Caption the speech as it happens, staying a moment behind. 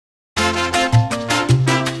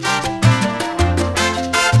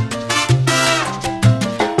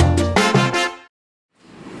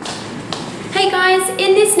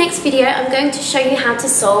video I'm going to show you how to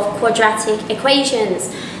solve quadratic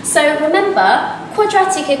equations. So remember,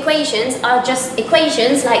 quadratic equations are just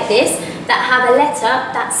equations like this that have a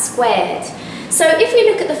letter that's squared. So if we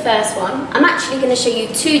look at the first one, I'm actually going to show you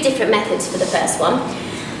two different methods for the first one.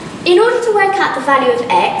 In order to work out the value of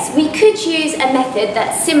x, we could use a method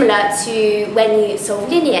that's similar to when you solve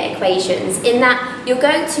linear equations, in that you're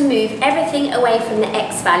going to move everything away from the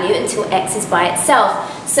x value until x is by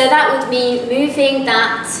itself. So that would mean moving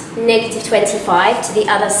that negative 25 to the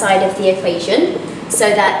other side of the equation so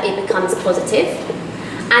that it becomes positive.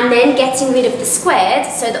 And then getting rid of the squared,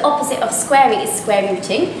 so the opposite of squaring is square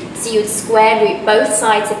rooting. So you would square root both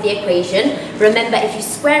sides of the equation. Remember, if you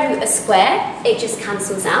square root a square, it just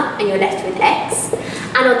cancels out and you're left with x.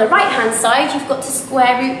 And on the right hand side, you've got to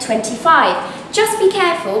square root 25. Just be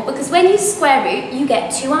careful, because when you square root, you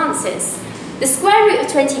get two answers. The square root of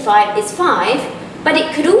 25 is 5, but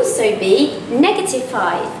it could also be negative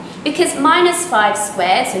 5. Because minus 5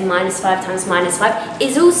 squared, so minus 5 times minus 5,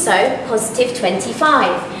 is also positive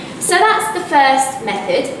 25. So that's the first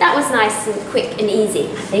method. That was nice and quick and easy,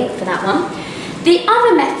 I think, for that one. The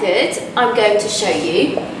other method I'm going to show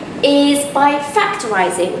you is by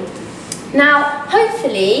factorising. Now,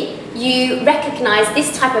 hopefully, you recognise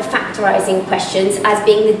this type of factorising questions as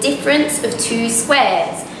being the difference of two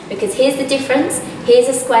squares. Because here's the difference, here's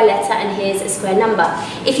a square letter and here's a square number.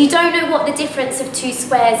 If you don't know what the difference of two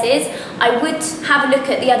squares is, I would have a look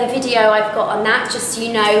at the other video I've got on that, just so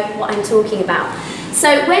you know what I'm talking about. So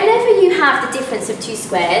whenever you have the difference of two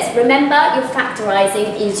squares, remember you're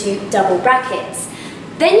factorising into double brackets.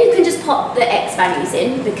 Then you can just pop the x values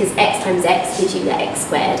in, because x times x gives you the x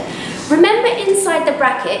squared. Remember, inside the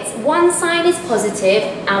brackets, one sign is positive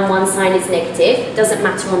and one sign is negative, doesn't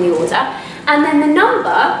matter on the order. And then the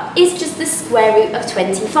number is just the square root of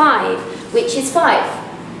 25, which is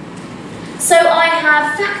 5. So I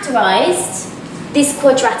have factorised this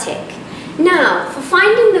quadratic. Now, for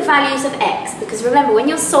finding the values of x, because remember, when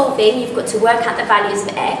you're solving, you've got to work out the values of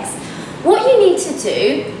x, what you need to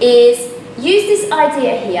do is use this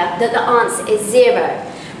idea here that the answer is 0.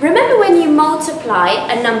 Remember, when you multiply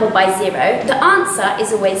a number by 0, the answer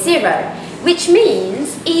is always 0, which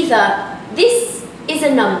means either this is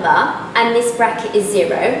a number and this bracket is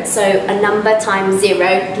 0, so a number times 0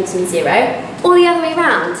 gives me 0, or the other way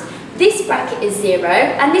around. This bracket is 0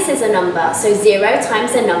 and this is a number, so 0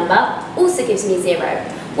 times a number also gives me 0.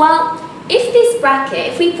 Well,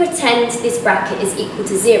 if we pretend this bracket is equal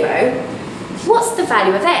to 0, what's the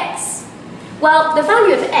value of x? Well, the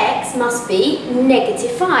value of x must be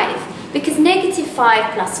negative 5, because negative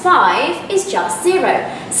 5 plus 5 is just 0.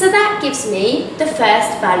 So that gives me the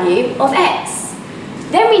first value of x.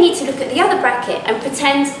 Then we need to look at the other bracket and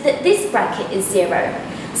pretend that this bracket is 0.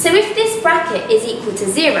 So if this bracket is equal to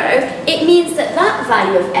 0, it means that that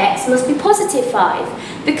value of x must be positive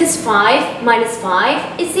 5, because 5 minus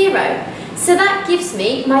 5 is 0. So that gives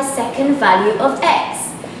me my second value of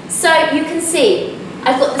x. So you can see,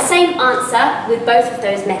 I've got the same answer with both of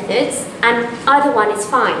those methods, and either one is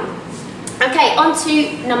fine. Okay, on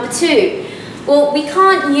to number 2. Well, we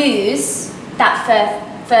can't use that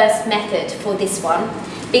first method for this one,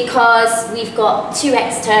 because we've got two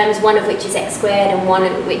x terms, one of which is x squared and one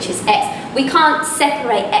of which is x. We can't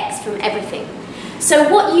separate x from everything. So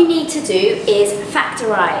what you need to do is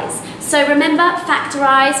factorise. So remember,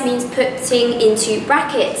 factorise means putting into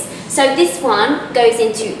brackets. So this one goes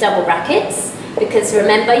into double brackets, because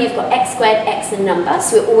remember, you've got x squared, x and number,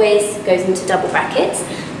 so it always goes into double brackets.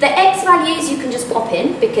 The x values you can just pop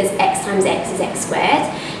in, because x times x is x squared.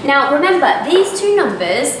 Now remember, these two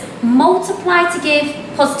numbers multiply to give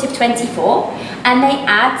positive 24, and they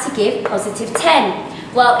add to give positive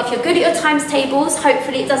 10. Well, if you're good at your times tables,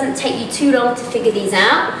 hopefully it doesn't take you too long to figure these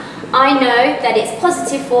out. I know that it's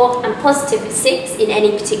positive 4 and positive 6 in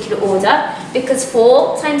any particular order, because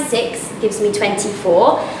 4 times 6 gives me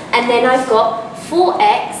 24, and then I've got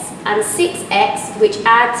 4x and 6x, which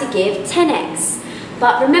add to give 10x.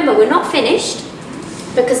 But remember, we're not finished,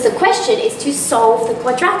 because the question is to solve the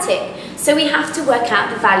quadratic. So we have to work out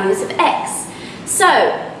the values of x. So,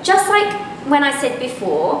 just like when I said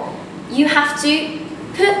before, you have to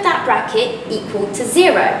put that bracket equal to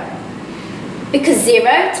 0. Because 0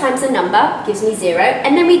 times a number gives me 0,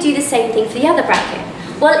 and then we do the same thing for the other bracket.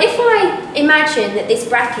 Well, if I imagine that this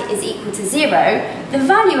bracket is equal to 0, the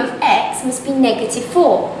value of x must be negative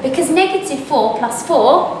 4, because negative 4 plus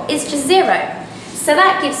 4 is just 0. So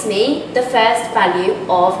that gives me the first value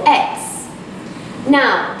of x.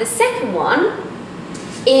 Now, the second one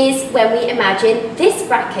is when we imagine this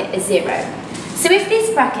bracket is 0. So if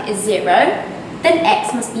this bracket is 0, then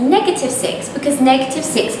x must be negative 6, because negative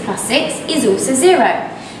 6 plus 6 is also 0.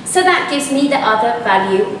 So that gives me the other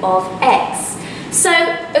value of x. So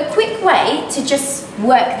a quick way to just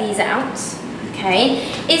work these out, okay,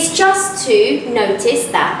 is just to notice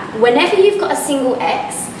that whenever you've got a single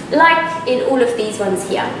x, like in all of these ones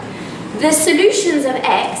here, the solutions of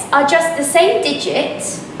x are just the same digit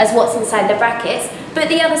as what's inside the brackets, but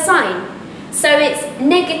the other sign. So it's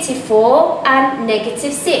 -4 and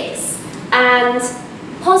 -6, and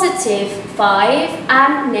 +5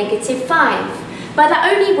 and -5. But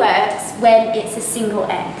that only works when it's a single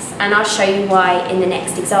x, and I'll show you why in the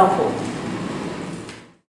next example.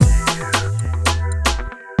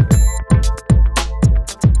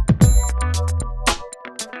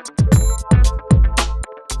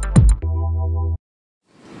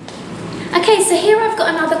 Okay, so here I've got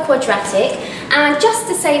another quadratic, and just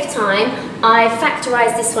to save time, I've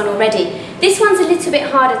factorised this one already. This one's a little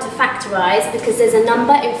bit harder to factorise because there's a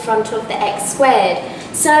number in front of the x squared.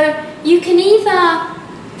 So you can either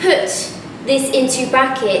put this into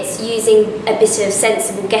brackets using a bit of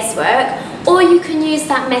sensible guesswork, or you can use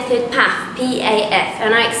that method PAF, P-A-F,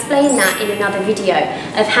 and I explained that in another video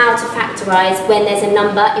of how to factorise when there's a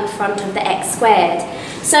number in front of the x squared.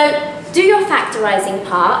 So do your factorising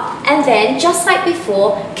part, and then, just like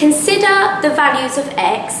before, consider the values of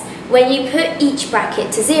x when you put each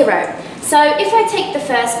bracket to 0. So if I take the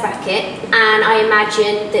first bracket and I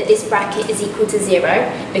imagine that this bracket is equal to 0,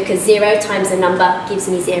 because 0 times a number gives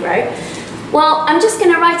me 0, well, I'm just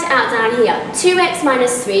going to write it out down here. 2x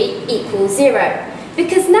minus 3 equals 0.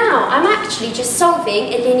 Because now I'm actually just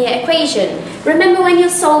solving a linear equation. Remember, when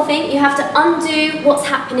you're solving, you have to undo what's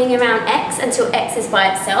happening around x until x is by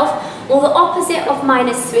itself. Well, the opposite of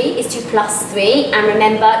 -3 is to +3, and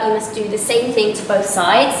remember, you must do the same thing to both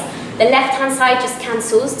sides. The left-hand side just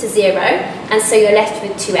cancels to 0, and so you're left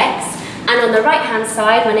with 2x. And on the right-hand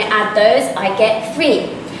side, when I add those, I get 3.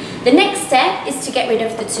 The next step is to get rid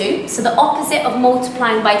of the 2. So the opposite of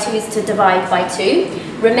multiplying by 2 is to divide by 2.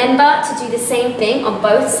 Remember to do the same thing on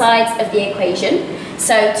both sides of the equation.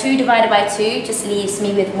 So 2 divided by 2 just leaves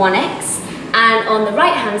me with 1x. And on the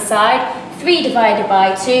right-hand side, 3 divided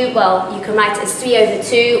by 2, well, you can write it as 3 over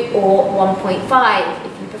 2 or 1.5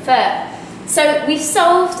 if you prefer. So we've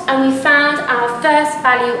solved and we found our first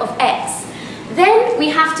value of x. Then we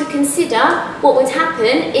have to consider what would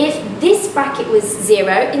happen if this bracket was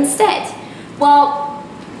 0 instead. Well,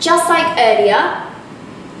 just like earlier,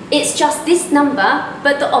 it's just this number,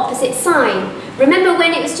 but the opposite sign. Remember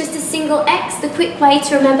when it was just a single x? The quick way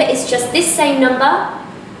to remember is just this same number,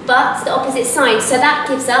 but the opposite sign. So that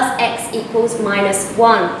gives us x equals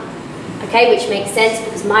 -1. Okay, which makes sense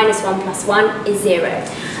because -1 plus 1 is 0.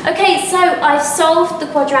 Okay, so I've solved the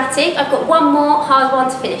quadratic. I've got one more hard one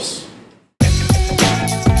to finish.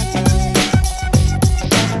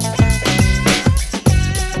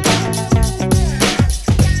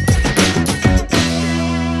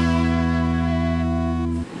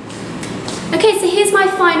 Okay, so here's my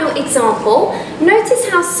final example. Notice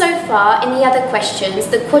how so far in the other questions,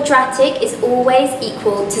 the quadratic is always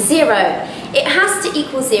equal to 0. It has to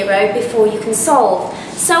equal 0 before you can solve.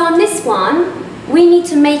 So on this one, we need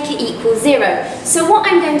to make it equal 0. So what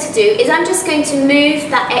I'm going to do is I'm just going to move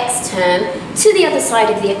that x term to the other side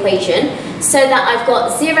of the equation so that I've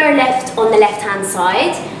got 0 left on the left-hand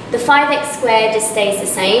side. The 5x squared just stays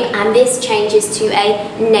the same, and this changes to a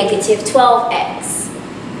 -12x.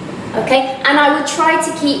 Okay, and I would try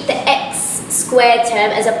to keep the x squared term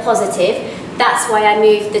as a positive. That's why I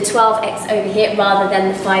moved the 12x over here rather than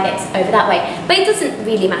the 5x over that way. But it doesn't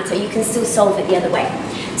really matter, you can still solve it the other way.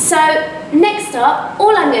 So next up,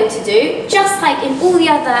 all I'm going to do, just like in all the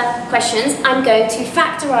other questions, I'm going to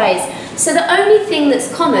factorise. So the only thing that's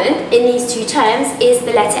common in these two terms is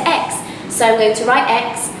the letter x. So I'm going to write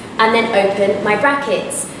x and then open my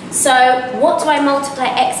brackets. So what do I multiply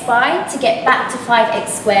x by to get back to 5x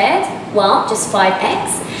squared? Well, just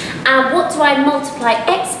 5x. And what do I multiply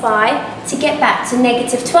x by to get back to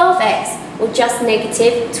 -12x? Well, just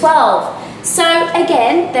 -12. So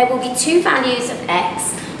again, there will be two values of x.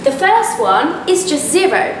 The first one is just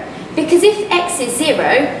 0, because if x is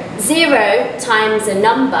 0, 0 times a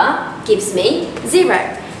number gives me 0.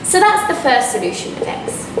 So that's the first solution of x.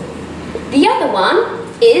 The other one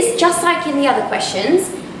is, just like in the other questions,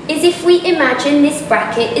 is if we imagine this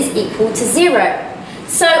bracket is equal to 0.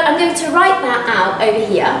 So I'm going to write that out over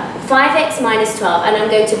here, 5x minus 12, and I'm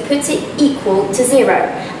going to put it equal to 0.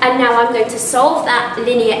 And now I'm going to solve that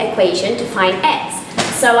linear equation to find x.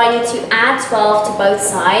 So I need to add 12 to both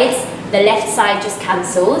sides. The left side just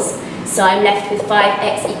cancels. So I'm left with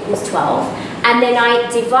 5x equals 12. And then I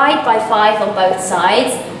divide by 5 on both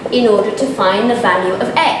sides in order to find the value of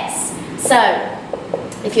x. So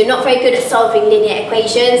If you're not very good at solving linear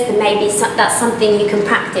equations, then maybe that's something you can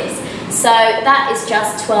practice. So that is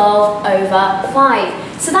just 12 over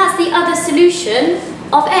 5. So that's the other solution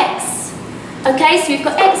of x. Okay, so we've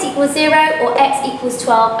got x equals 0 or x equals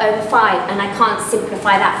 12 over 5, and I can't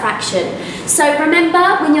simplify that fraction. So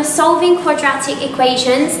remember, when you're solving quadratic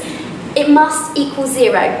equations, it must equal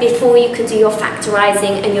 0 before you can do your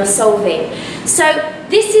factorising and your solving. So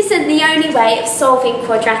this isn't the only way of solving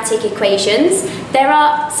quadratic equations. There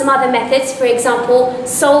are some other methods, for example,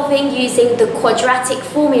 solving using the quadratic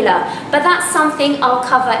formula, but that's something I'll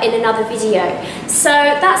cover in another video. So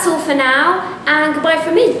that's all for now, and goodbye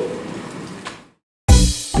from me.